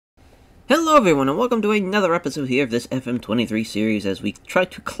Hello everyone and welcome to another episode here of this FM23 series as we try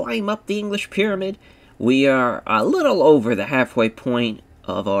to climb up the English pyramid. We are a little over the halfway point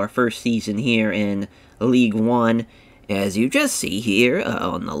of our first season here in League 1. As you just see here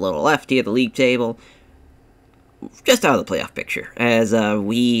on the little left here, the league table, just out of the playoff picture. As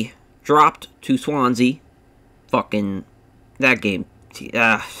we dropped to Swansea. Fucking, that game,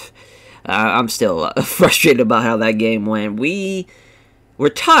 I'm still frustrated about how that game went. We're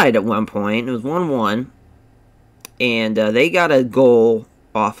tied at one point. It was 1-1. And they got a goal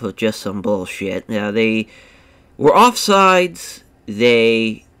off of just some bullshit. They were offsides.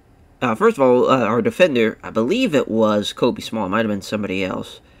 They, first of all, our defender, I believe it was Kobe Small. It might have been somebody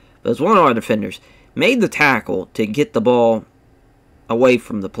else. But it was one of our defenders. Made the tackle to get the ball away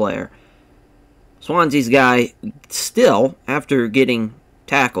from the player. Swansea's guy still, after getting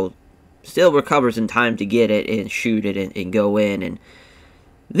tackled, still recovers in time to get it and shoot it and go in. And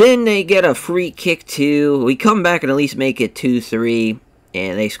then they get a free kick too. We come back and at least make it 2-3.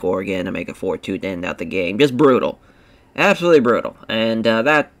 And they score again to make it 4-2 to end out the game. Just brutal. Absolutely brutal. And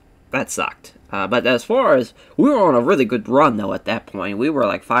that sucked. But as far as, we were on a really good run though at that point. We were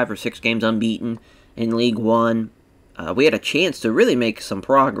like 5 or 6 games unbeaten in League 1. We had a chance to really make some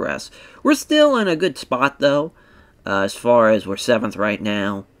progress. We're still in a good spot though. As far as we're 7th right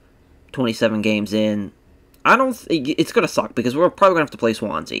now. 27 games in. I don't think it's going to suck because we're probably going to have to play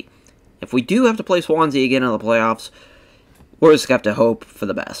Swansea. If we do have to play Swansea again in the playoffs, we're just going to have to hope for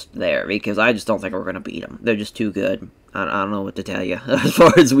the best there because I just don't think we're going to beat them. They're just too good. I don't know what to tell you. As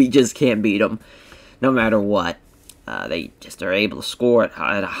far as we just can't beat them no matter what. They just are able to score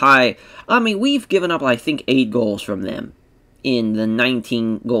at a high. I mean, we've given up, I think, 8 goals from them in the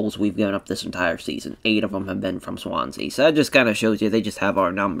 19 goals we've given up this entire season. 8 of them have been from Swansea. So that just kind of shows you they just have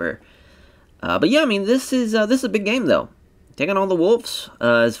our number. But yeah, I mean, this is a big game, though. Taking on the Wolves,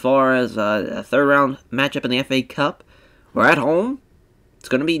 as far as a third-round matchup in the FA Cup. We're at home. It's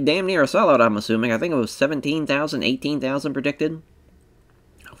going to be damn near a sellout, I'm assuming. I think it was 17,000, 18,000 predicted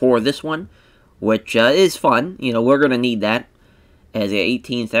for this one, which is fun. You know, we're going to need that, as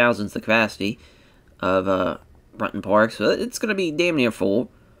 18,000 is the capacity of Brunton Park. So it's going to be damn near full.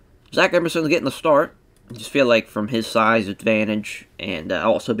 Zach Emerson's getting the start. I just feel like from his size advantage and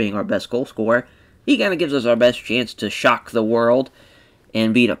also being our best goal scorer, he kind of gives us our best chance to shock the world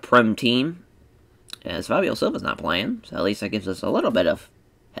and beat a Prem team. As Fabio Silva's not playing, so at least that gives us a little bit of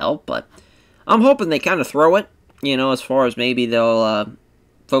help. But I'm hoping they kind of throw it, you know, as far as maybe they'll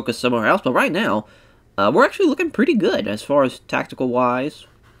focus somewhere else. But right now, we're actually looking pretty good as far as tactical-wise.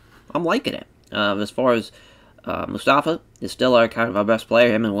 I'm liking it. As far as Mustafa is still our kind of our best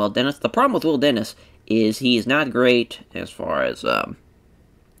player, him and Will Dennis. The problem with Will Dennis is he is not great as far as,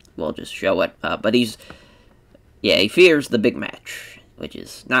 we'll just show it, but he fears the big match, which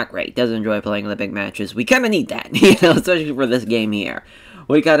is not great. Doesn't enjoy playing the big matches. We kind of need that, you know, especially for this game here.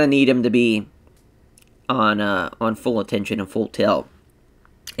 We kind of need him to be on full attention and full tilt.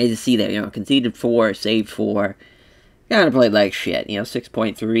 As you see there, you know, conceded 4, saved 4, kind of played like shit, you know,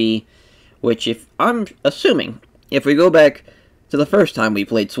 6.3, which if, I'm assuming, if we go back to the first time we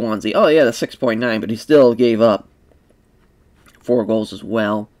played Swansea, oh yeah, the 6.9, but he still gave up 4 goals as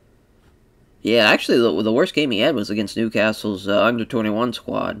well. Yeah, actually, the worst game he had was against Newcastle's under-21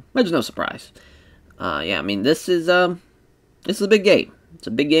 squad. That's no surprise. Yeah, I mean, this is a big game. It's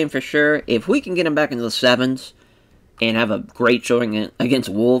a big game for sure. If we can get him back into the 7s and have a great showing against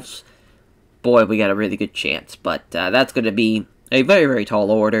Wolves, boy, we got a really good chance. But that's going to be a very, very tall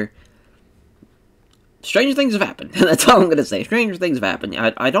order. Stranger things have happened. That's all I'm going to say. Stranger things have happened.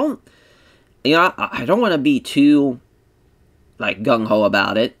 I don't want to be too, like, gung-ho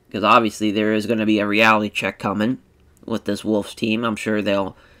about it, because obviously there is going to be a reality check coming with this Wolves team. I'm sure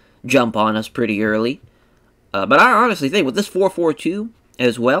they'll jump on us pretty early. But I honestly think with this 4-4-2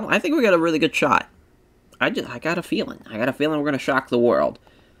 as well, I think we got a really good shot. I got a feeling. I got a feeling we're going to shock the world.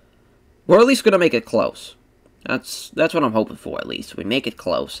 We're at least going to make it close. That's what I'm hoping for, at least. We make it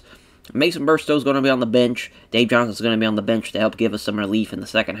close. Mason Burstow's going to be on the bench. Dave Johnson's going to be on the bench to help give us some relief in the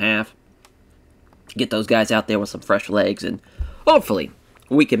second half. Get those guys out there with some fresh legs, and hopefully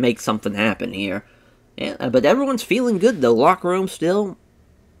we can make something happen here. Yeah, but everyone's feeling good, though. Locker room still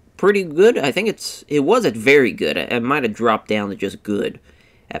pretty good. I think it was at very good. It might have dropped down to just good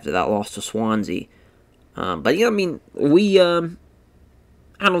after that loss to Swansea. But yeah, I mean, I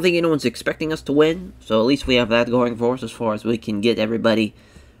don't think anyone's expecting us to win, so at least we have that going for us as far as we can get everybody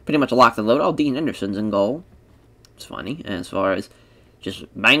pretty much locked and loaded. Oh, Dean Henderson's in goal. It's funny. As far as just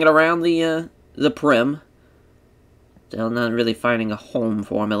banging around the Prem. Still not really finding a home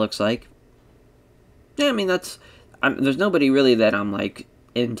for him, it looks like. Yeah, I mean, there's nobody really that I'm, like,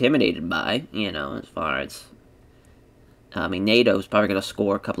 intimidated by, you know, as far as... I mean, NATO's probably going to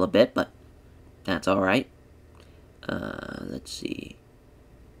score a couple of bit, but that's alright. Let's see.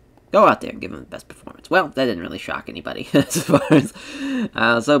 Go out there and give him the best performance. Well, that didn't really shock anybody, as far as...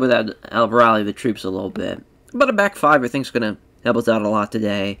 so with that, I'll rally the troops a little bit. But a back five, I think, is going to help us out a lot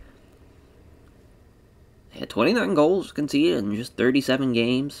today. They had 29 goals conceded in just 37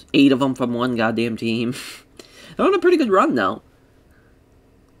 games. 8 of them from one goddamn team. They're on a pretty good run, though.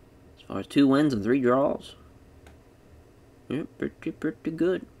 As far as 2 wins and 3 draws. Yeah, pretty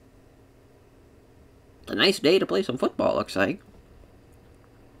good. It's a nice day to play some football, looks like.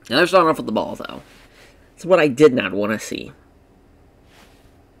 Now they're starting off with the ball, though. That's what I did not want to see.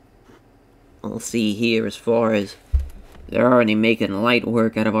 We'll see here as far as they're already making light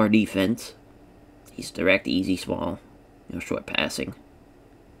work out of our defense. He's direct, easy, small. You know, short passing.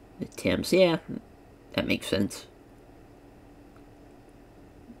 Attempts, yeah. That makes sense.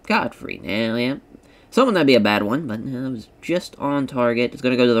 Godfrey, now, yeah. Someone that'd be a bad one, but it was just on target. It's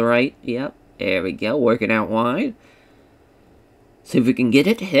going to go to the right. Yep, there we go. Working out wide. See if we can get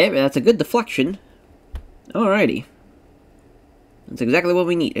it. Hey, that's a good deflection. Alrighty. That's exactly what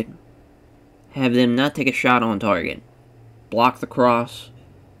we needed. Have them not take a shot on target. Block the cross.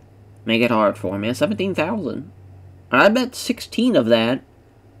 Make it hard for me. 17,000. I bet 16 of that.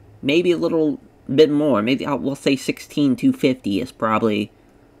 Maybe a little bit more. Maybe we'll say 16,250 is probably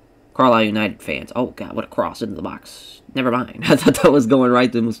Carlisle United fans. Oh god, what a cross into the box. Never mind. I thought that was going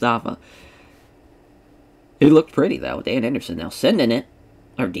right to Mustafa. It looked pretty though. Dan Henderson now sending it.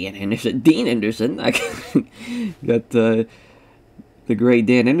 Or Dan Henderson. Dean Henderson. I got the great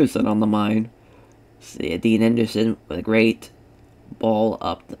Dan Henderson on the mind. See, Dean Henderson with a great ball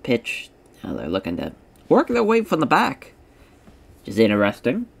up the pitch. Now they're looking to work their way from the back. Which is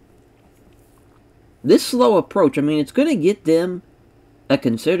interesting. This slow approach, I mean, it's going to get them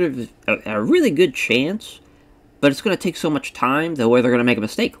a really good chance, but it's going to take so much time that where they're going to make a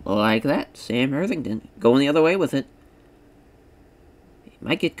mistake. Like that. Sam Irvington going the other way with it. He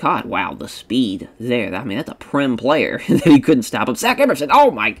might get caught. Wow, the speed there. I mean, that's a prim player. He couldn't stop him. Zach Emerson. Oh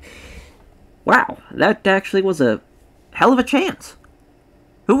my. Wow, that actually was a hell of a chance.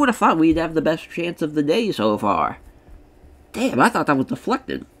 Who would have thought we'd have the best chance of the day so far? Damn, I thought that was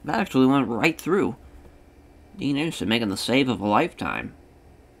deflected. That actually went right through. Dean Anderson making the save of a lifetime.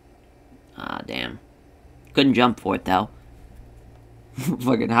 Ah, damn. Couldn't jump for it, though.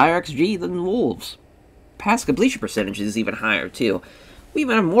 Fucking higher XG than the Wolves. Pass completion percentage is even higher, too. We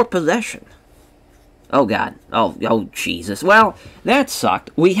even have more possession. Oh, God. Oh, Jesus. Well, that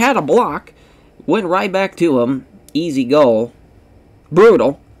sucked. We had a block. Went right back to him. Easy goal.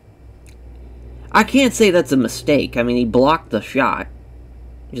 Brutal. I can't say that's a mistake. I mean, he blocked the shot.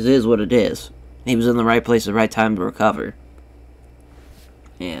 It just is what it is. He was in the right place at the right time to recover.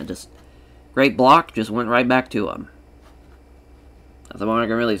 Yeah, just great block. Just went right back to him. That's all I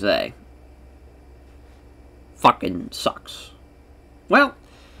can really say. Fucking sucks. Well,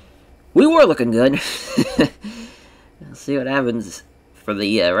 we were looking good. Let's see what happens for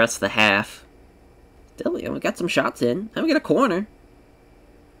the rest of the half. Still, we got some shots in. Now we get a corner.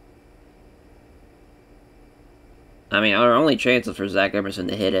 I mean, our only chance is for Zach Emerson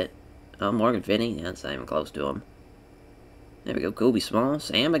to hit it. Oh, Morgan Finney. That's not even close to him. There we go. Kobe Small.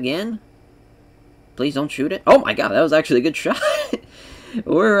 Sam again. Please don't shoot it. Oh my god, that was actually a good shot.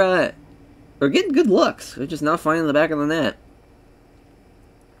 We're getting good looks. We're just not finding the back of the net.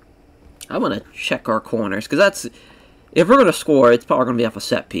 I want to check our corners, because that's... If we're going to score, it's probably going to be off a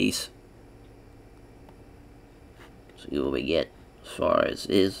set piece. See what we get as far as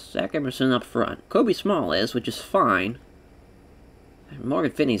is Zach Emerson up front. Kobe Small is, which is fine.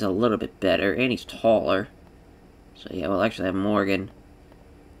 Morgan Finney's a little bit better, and he's taller. So yeah, we'll actually have Morgan.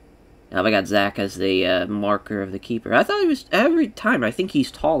 Now we got Zach as the marker of the keeper. I thought he was, every time, I think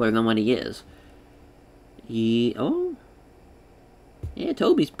he's taller than what he is. Oh. Yeah,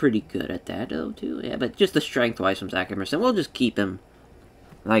 Toby's pretty good at that, though, too. Yeah, but just the strength-wise from Zach Emerson. We'll just keep him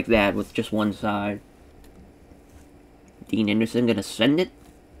like that with just one side. Dean Anderson gonna send it.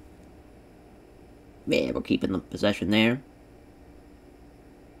 Yeah, we're keeping the possession there.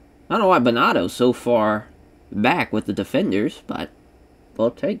 I don't know why Bonato's so far back with the defenders, but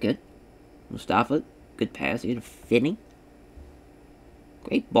we'll take it. Mustafa, good pass here to Finney.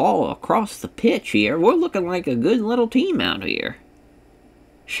 Great ball across the pitch here. We're looking like a good little team out here.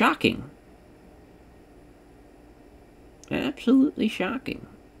 Shocking. Absolutely shocking.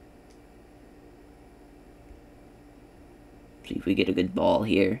 See if we get a good ball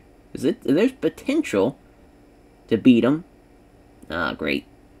here. There's potential to beat them. Ah, great.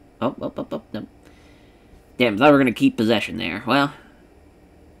 Oh, no. Damn, I thought we were going to keep possession there. Well,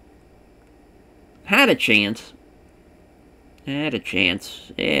 Had a chance. Had a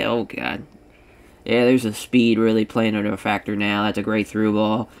chance. Yeah, oh, God. Yeah, there's the speed really playing into a factor now. That's a great through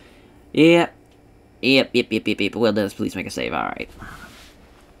ball. Yep. Yep. Will Dennis, please make a save. All right.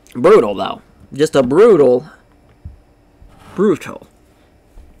 Brutal, though. Just a brutal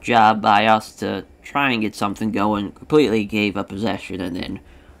job by us to try and get something going. Completely gave up possession, and then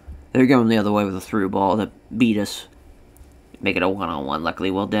they're going the other way with a through ball to beat us. Make it a one-on-one. Luckily,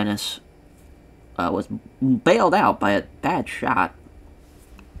 Will Dennis was bailed out by a bad shot.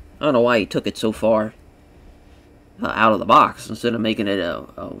 I don't know why he took it so far out of the box instead of making it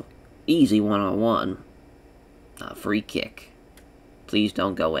a easy one-on-one. Free kick. Please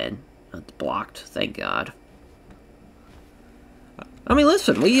don't go in. It's blocked. Thank God. I mean,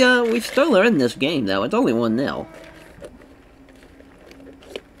 listen, we still are in this game, though. It's only 1-0.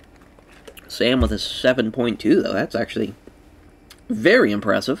 Sam with a 7.2, though. That's actually very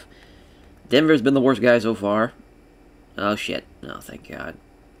impressive. Denver's been the worst guy so far. Oh, shit. Oh, thank God.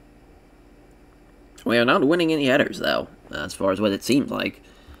 We are not winning any headers, though, as far as what it seems like.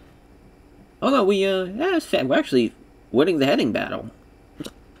 Oh, no, we're actually winning the heading battle.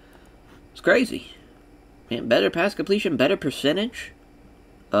 It's crazy. Man, better pass completion, better percentage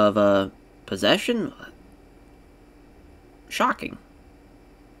of possession. Shocking.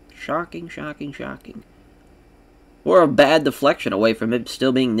 Shocking. We're a bad deflection away from it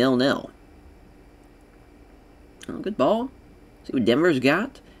still being 0-0. Oh, good ball. See what Denver's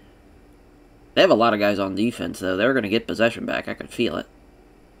got? They have a lot of guys on defense, though. They're going to get possession back. I can feel it.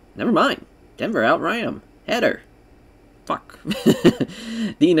 Never mind. Denver outran them. Header. Fuck.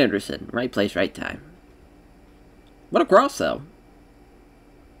 Dean Anderson. Right place, right time. What a cross, though.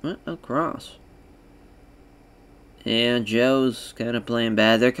 What a cross. And Joe's kind of playing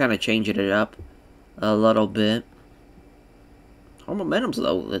bad. They're kind of changing it up a little bit. Our momentum's,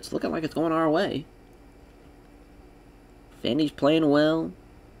 though, it's looking like it's going our way. Fanny's playing well.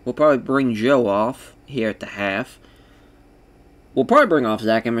 We'll probably bring Joe off here at the half. We'll probably bring off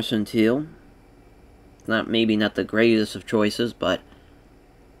Zach Emerson, too. Maybe not the greatest of choices, but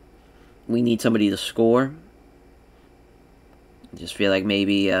we need somebody to score. I just feel like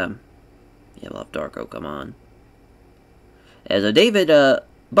maybe, yeah, we'll have Darko come on. As a David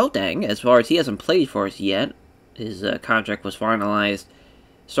Boateng, as far as he hasn't played for us yet, his contract was finalized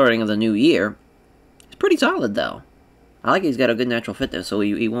starting of the new year. He's pretty solid, though. I like he's got a good natural fitness, so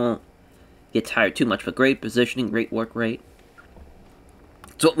he won't get tired too much. But great positioning, great work rate.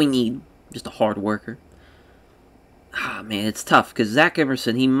 It's what we need. Just a hard worker. Ah, man, it's tough, because Zach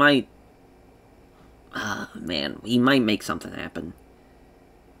Emerson, he might... he might make something happen.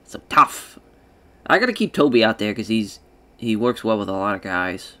 So tough. I gotta keep Toby out there, because he works well with a lot of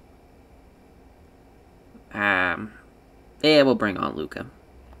guys. Yeah, we'll bring on Luka.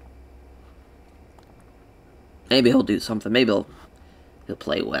 Maybe he'll do something. Maybe he'll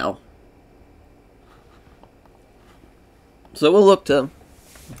play well. So we'll look to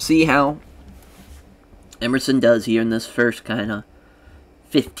see how Emerson does here in this first kind of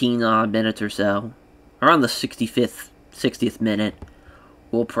 15-odd minutes or so. Around the 60th minute.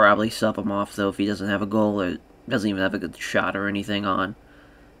 We'll probably sub him off, though, if he doesn't have a goal or doesn't even have a good shot or anything on.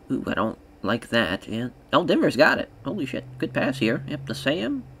 Ooh, I don't like that. Yeah. Oh, Denver's got it. Holy shit. Good pass here. Yep, to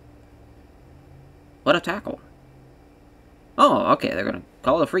Sam. What a tackle. Oh, okay, they're going to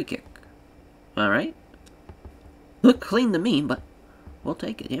call it a free kick. Alright. Looked clean to me, but we'll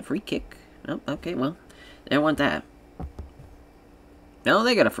take it. Yeah, free kick. Oh, okay, well, they don't want that. No,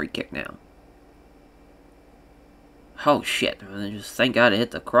 they got a free kick now. Oh, shit. Just thank God it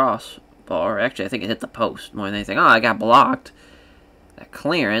hit the crossbar. Actually, I think it hit the post more than anything. Oh, I got blocked. That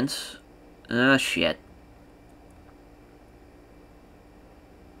clearance. Ah, shit.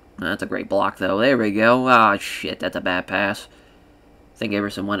 That's a great block, though. There we go. Ah, shit. That's a bad pass. I think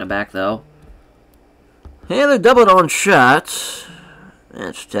Everson won it back, though. Yeah, they're doubled on shots.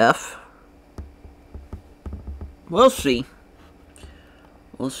 That's tough. We'll see.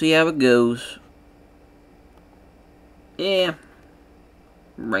 We'll see how it goes. Yeah.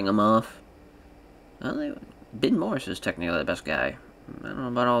 Bring them off. Well, Ben Morris is technically the best guy. I don't know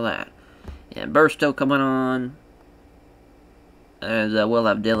about all that. Yeah, Burstow coming on. As we'll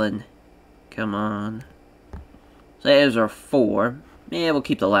have Dylan come on. So there's our 4. Yeah, we'll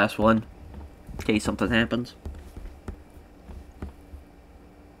keep the last one in case something happens.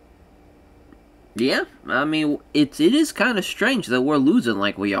 Yeah, I mean, it is kind of strange that we're losing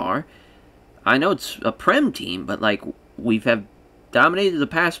like we are. I know it's a Prem team, but like have dominated the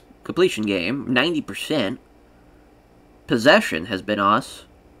pass completion game, 90%. Possession has been us.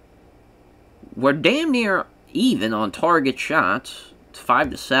 We're damn near even on target shots. It's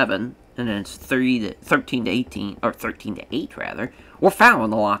 5-7. And then it's 13 to 18, or 13 to 8 rather. We're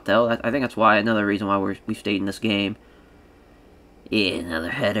fouling a lot though. I think that's why another reason why we stayed in this game. Yeah,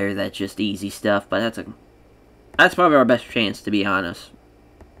 another header. That's just easy stuff. But that's probably our best chance, to be honest.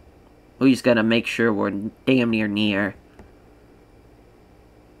 We just gotta make sure we're damn near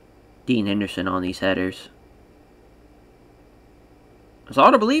Dean Henderson on these headers. It's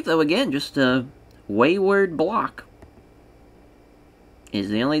hard to believe though. Again, just a wayward block is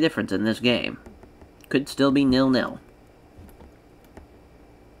the only difference in this game. Could still be 0-0.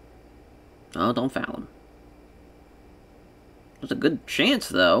 Oh, don't foul him. It was a good chance,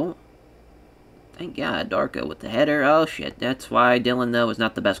 though. Thank God, Darko with the header. Oh, shit. That's why Dylan, though, is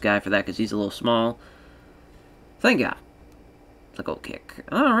not the best guy for that, because he's a little small. Thank God. It's a goal kick.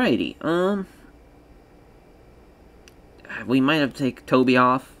 Alrighty. We might have to take Toby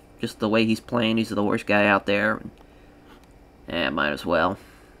off. Just the way he's playing. He's the worst guy out there. Yeah, might as well.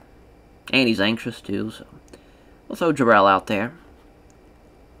 And he's anxious, too, so we'll throw Jarrell out there.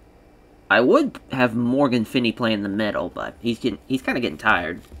 I would have Morgan Finney play in the middle, but he's kind of getting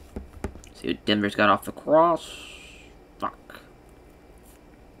tired. See what Denver's got off the cross. Fuck.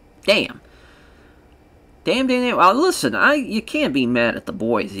 Damn. Damn. Well, listen, you can't be mad at the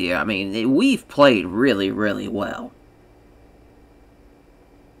boys here. I mean, we've played really, really well.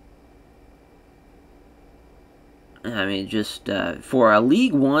 I mean, just for a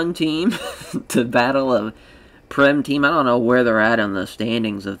League One team to battle a Prem team, I don't know where they're at on the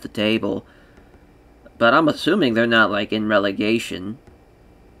standings of the table. But I'm assuming they're not, like, in relegation.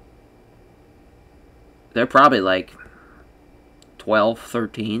 They're probably, like, 12th,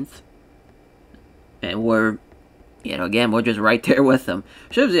 13th. And we're, again, we're just right there with them.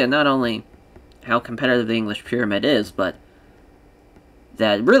 Shows you not only how competitive the English pyramid is, but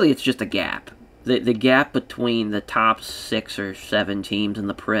that really it's just a gap. The gap between the top 6 or 7 teams in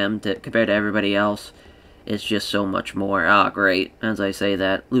the Prem compared to everybody else is just so much more. Ah, great. As I say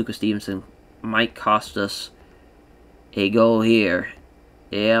that, Lucas Stevenson might cost us a goal here.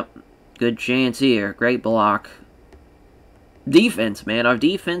 Yep. Good chance here. Great block. Defense, man. Our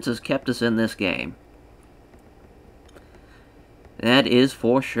defense has kept us in this game. That is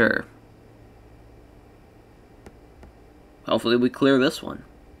for sure. Hopefully we clear this one.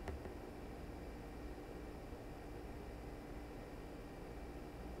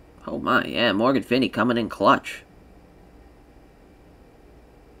 Oh my, yeah, Morgan Finney coming in clutch.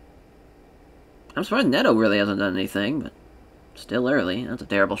 I'm surprised Neto really hasn't done anything, but still early. That's a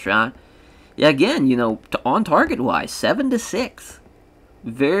terrible shot. Yeah, again, on target-wise, 7-6.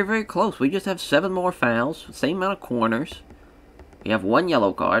 Very, very close. We just have 7 more fouls, same amount of corners. We have 1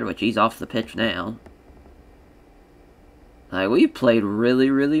 yellow card, which he's off the pitch now. Like, we played really,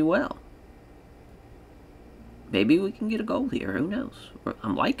 really well. Maybe we can get a goal here. Who knows?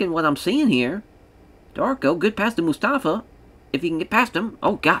 I'm liking what I'm seeing here. Darko, good pass to Mustafa. If he can get past him.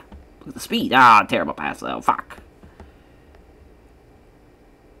 Oh, God. Look at the speed. Ah, terrible pass, though. Fuck.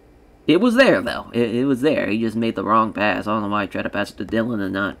 It was there, though. It was there. He just made the wrong pass. I don't know why he tried to pass it to Dylan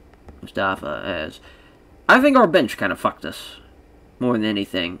and not Mustafa. I think our bench kind of fucked us more than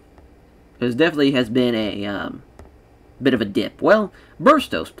anything. There definitely has been a bit of a dip. Well,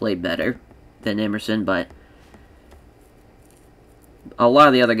 Burstos played better than Emerson, but a lot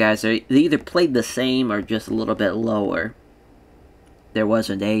of the other guys, they either played the same or just a little bit lower. There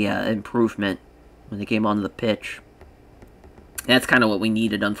wasn't a improvement when they came onto the pitch. That's kind of what we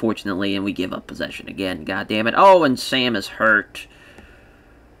needed, unfortunately, and we give up possession again. God damn it. Oh, and Sam is hurt.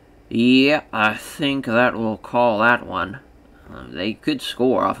 Yeah, I think that will call that one. They could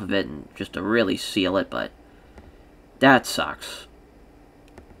score off of it and just to really seal it, but that sucks.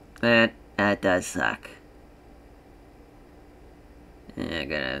 That does suck. Yeah,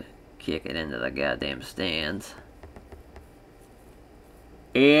 gonna kick it into the goddamn stands.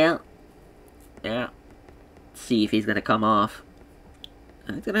 Yeah. See if he's gonna come off.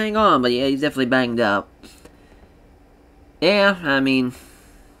 He's gonna hang on, but yeah, he's definitely banged up. Yeah, I mean,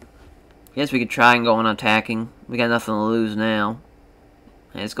 guess we could try and go on attacking. We got nothing to lose now.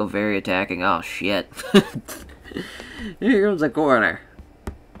 Let's go very attacking. Oh, shit. Here comes the corner.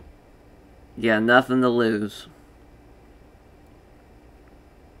 Yeah, nothing to lose.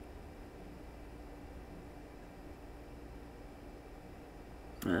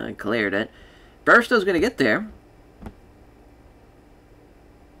 I cleared it. Bursto's gonna get there.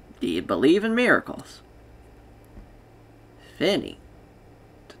 Do you believe in miracles? Finney.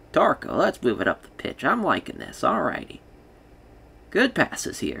 Darko, let's move it up the pitch. I'm liking this. Alrighty. Good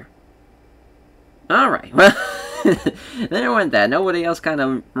passes here. Alright, well, there went that. Nobody else kind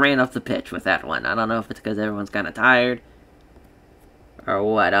of ran off the pitch with that one. I don't know if it's because everyone's kind of tired. Or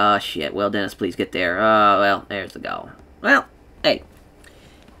what? Oh, shit. Well, Dennis, please get there. Oh, well, there's the goal. Well, hey.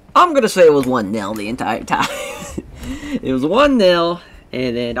 I'm going to say it was 1-0 the entire time. It was 1-0,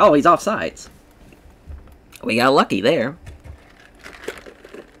 and then... Oh, he's offsides. We got lucky there.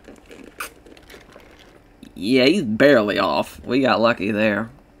 Yeah, he's barely off. We got lucky there.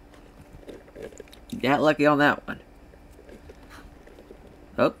 Got lucky on that one.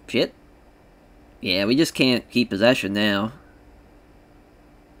 Oh, shit. Yeah, we just can't keep possession now.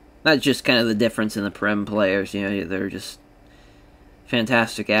 That's just kind of the difference in the Prem players. You know, they're just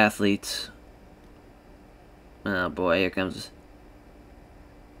fantastic athletes. Oh boy, here comes...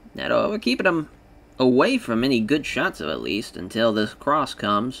 We're keeping them away from any good shots, at least, until this cross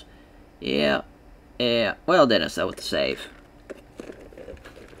comes. Yeah. Yeah. Well, Dennis, though, with the save.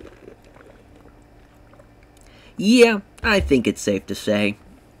 Yeah, I think it's safe to say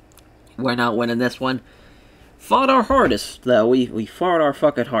we're not winning this one. Fought our hardest, though. We fought our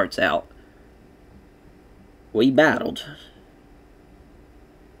fucking hearts out. We battled.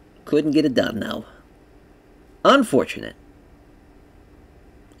 Couldn't get it done, though. Unfortunate.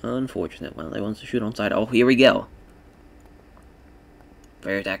 Unfortunate. Well, they want to shoot onside. Oh, here we go.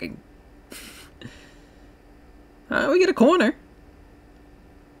 Very attacking. We get a corner.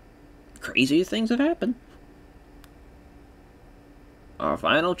 Crazier things have happened. Our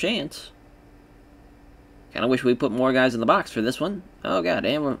final chance. Kind of wish we put more guys in the box for this one. Oh,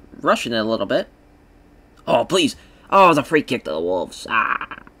 goddamn, we're rushing it a little bit. Oh, please. Oh, it was a free kick to the Wolves.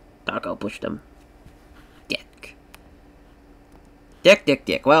 Ah, Taco pushed him. Dick.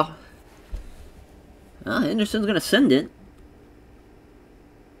 Dick. Well, Henderson's going to send it.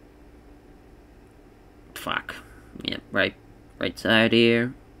 Fuck. Yep, right side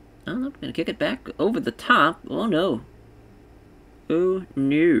here. Oh, no, going to kick it back over the top. Oh, no. Oh,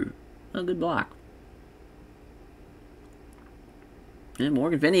 no. A good block. And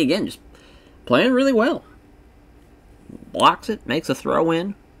Morgan Finney, again, just playing really well. Blocks it, makes a throw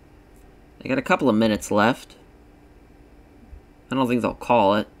in. They got a couple of minutes left. I don't think they'll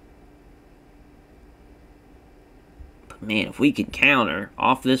call it. But man, if we could counter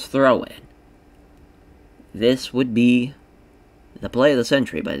off this throw in, this would be the play of the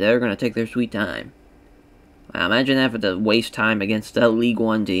century, but they're going to take their sweet time. Imagine having to waste time against a League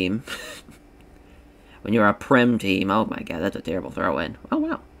One team. When you're a Prem team, oh my god, that's a terrible throw-in. Oh,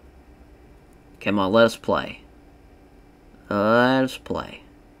 wow. Come on, let us play. Let us play.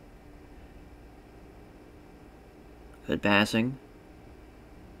 Good passing.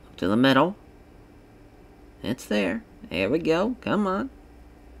 Up to the middle. It's there. There we go. Come on.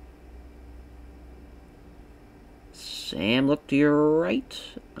 Sam, look to your right.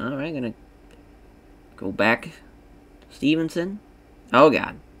 Alright, gonna go back. Stevenson. Oh,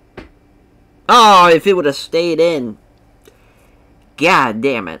 God. Oh, if it would have stayed in. God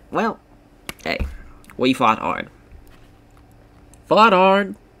damn it. Well, hey, we fought hard. Fought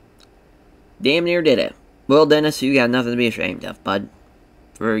hard. Damn near did it. Well, Dennis, you got nothing to be ashamed of, bud.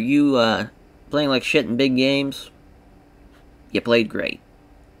 For you, playing like shit in big games, you played great.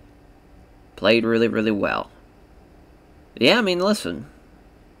 Played really, really well. Yeah, I mean, listen.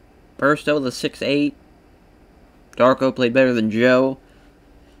 Burstow, the 6'8". Darko played better than Joe.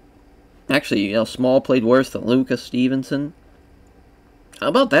 Actually, you know, Small played worse than Lucas Stevenson. How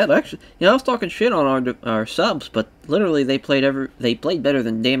about that? Actually, you know, I was talking shit on our subs, but literally they played better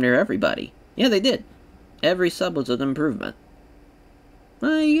than damn near everybody. Yeah, they did. Every sub was an improvement.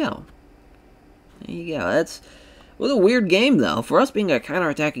 Well, there you go. There you go. It was a weird game, though. For us being a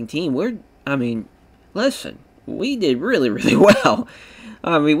counter-attacking team, I mean, listen, we did really, really well.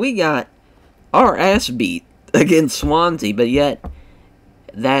 I mean, we got our ass beat against Swansea, but yet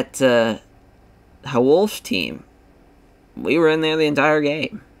that Wolves team, we were in there the entire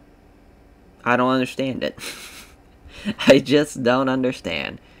game. I don't understand it. I just don't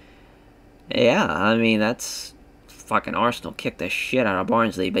understand. Yeah, I mean, that's fucking Arsenal kicked the shit out of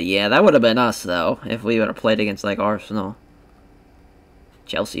Barnsley. But yeah, that would have been us, though, if we would have played against, like, Arsenal.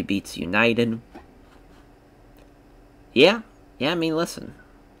 Chelsea beats United. Yeah, I mean, listen.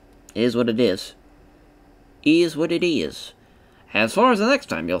 It is what it is. Is what it is. As far as the next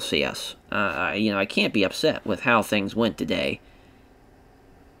time you'll see us, you know, I can't be upset with how things went today.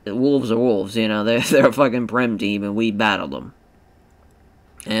 The Wolves are Wolves, you know, they're a fucking Prem team, and we battled them.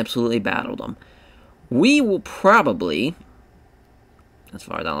 Absolutely battled them. We will probably, as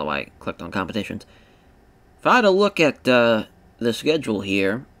far as I don't know why I clicked on competitions, if I had to look at the schedule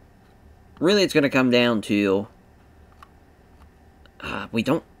here, really it's going to come down to, we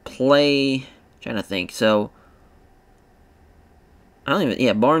don't play, I'm trying to think, so, I don't even,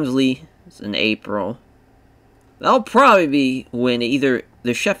 yeah, Barnsley is in April. That'll probably be when either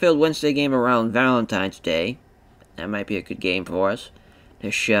the Sheffield Wednesday game around Valentine's Day. That might be a good game for us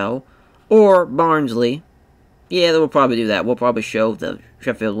to show. Or Barnsley. Yeah, we'll probably do that. We'll probably show the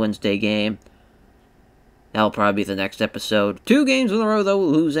Sheffield Wednesday game. That'll probably be the next episode. 2 games in a row, though,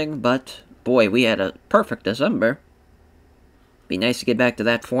 losing. But, boy, we had a perfect December. Be nice to get back to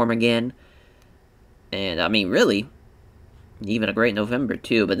that form again. And, I mean, really, even a great November,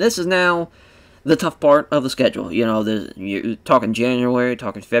 too. But this is now the tough part of the schedule. You know, you're talking January,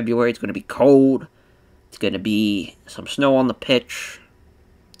 talking February. It's going to be cold. It's going to be some snow on the pitch.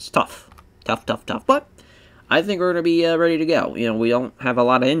 It's tough. Tough. But I think we're going to be ready to go. You know, we don't have a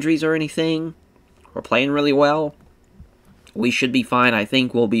lot of injuries or anything. We're playing really well. We should be fine. I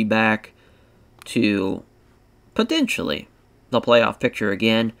think we'll be back to, potentially, the playoff picture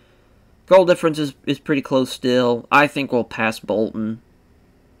again. Goal difference is pretty close still. I think we'll pass Bolton.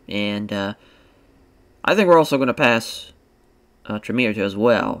 And I think we're also going to pass Tremere as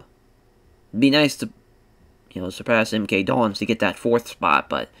well. It'd be nice to, you know, surpass MK Dons to get that 4th spot,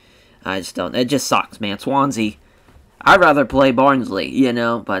 but I just don't. It just sucks, man. Swansea. I'd rather play Barnsley, you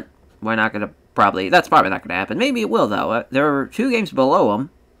know, but we're not going to that's probably not going to happen. Maybe it will, though. There are 2 games below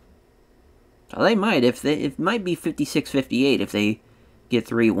them. So they might, it might be 56-58 if they get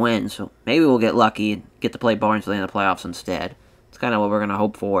 3 wins. So maybe we'll get lucky and get to play Barnsley in the playoffs instead. It's kind of what we're going to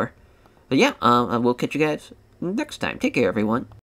hope for. But yeah, we'll catch you guys next time. Take care, everyone.